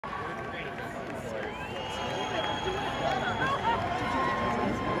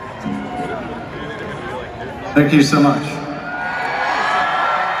Thank you so much.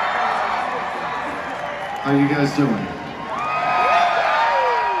 How you guys doing?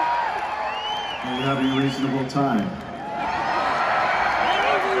 Are you having a reasonable time?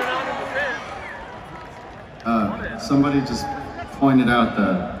 Somebody just pointed out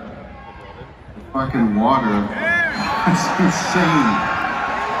the fucking water. That's insane.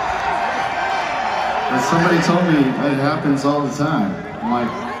 But somebody told me it happens all the time. I'm like,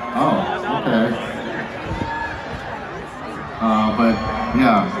 oh, okay. But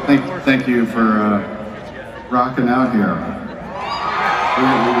yeah, thank you for rocking out here. We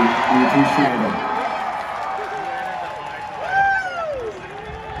appreciate it.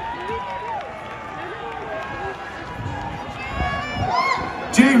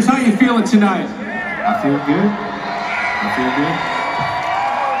 James, how you feeling tonight? I feel good. I feel good.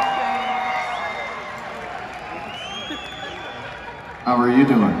 How are you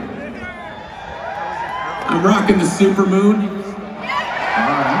doing? I'm rocking the Supermoon.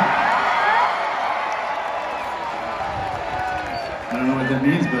 Alright. I don't know what that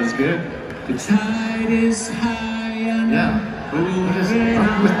means, but it's good. The tide is high and Yeah. moving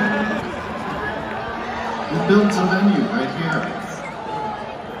on. Who builds a venue right here?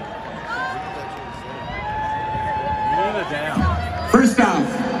 First off,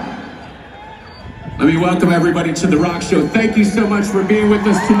 let me welcome everybody to The Rock Show. Thank you so much for being with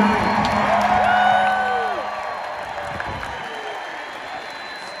us tonight.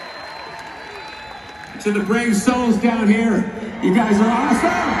 To the brave souls down here, you guys are awesome.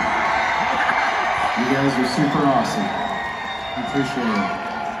 You guys are super awesome. I appreciate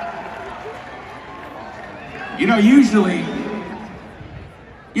it. You know, usually,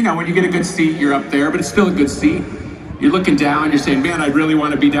 when you get a good seat, you're up there, but it's still a good seat. You're looking down, you're saying, man, I really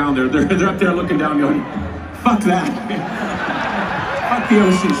want to be down there. They're up there looking down going, fuck that. Fuck the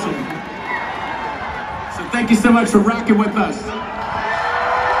ocean shit. So thank you so much for rocking with us.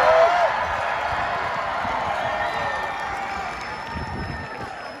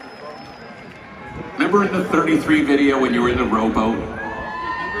 Remember in the 33 video when you were in the rowboat?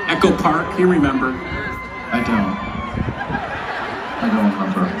 Echo Park, you remember? I don't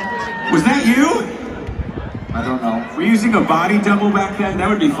remember. Was that you? I don't know. Were you using a body double back then? That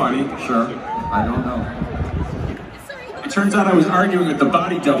would be funny. Sure. I don't know. It turns out I was arguing with the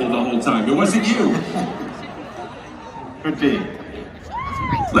body double the whole time. It wasn't you. Could be.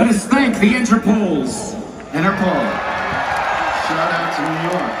 Let us thank the Interpols. Interpol. Shout out to New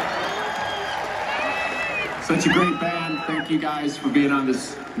York. Such a great band. Thank you guys for being on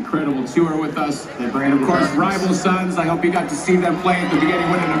this incredible tour with us. And of course, Rival Sons. I hope you got to see them play at the beginning.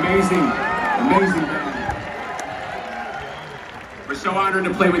 What an amazing band. We're so honored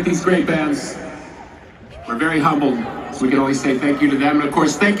to play with these great bands. We're very humbled, so we can only say thank you to them. And of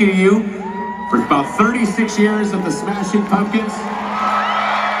course, thank you to you for about 36 years of the Smashing Pumpkins.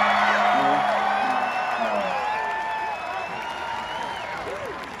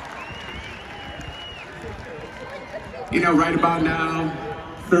 Right about now,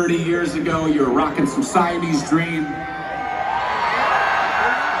 30 years ago, you were rocking some Siamese Dream. Do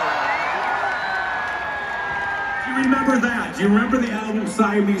you remember that? Do you remember the album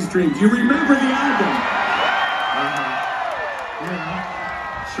Siamese Dream? Do you remember the album?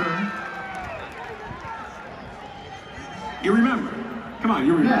 Yeah, sure. You remember? Come on,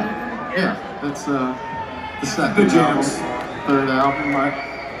 you remember. Yeah. That's the second The jams. album, third album.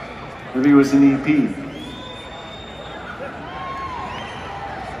 Maybe it was an EP.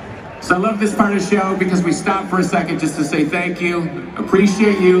 So I love this part of the show because we stop for a second just to say thank you,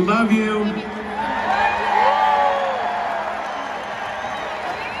 appreciate you, love you.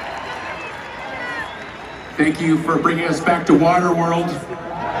 Thank you for bringing us back to Waterworld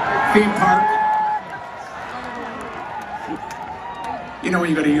theme park. When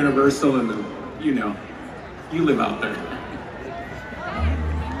you go to Universal and you live out there.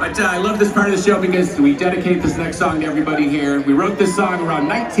 But I love this part of the show because we dedicate this next song to everybody here. We wrote this song around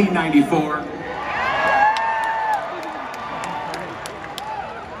 1994.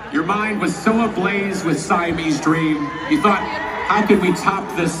 Your mind was so ablaze with Siamese Dream. You thought, how could we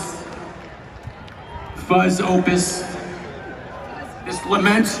top this fuzz opus? This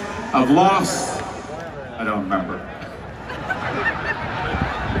lament of loss? I don't remember.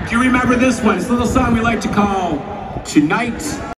 Do you remember this one? It's a little song we like to call Tonight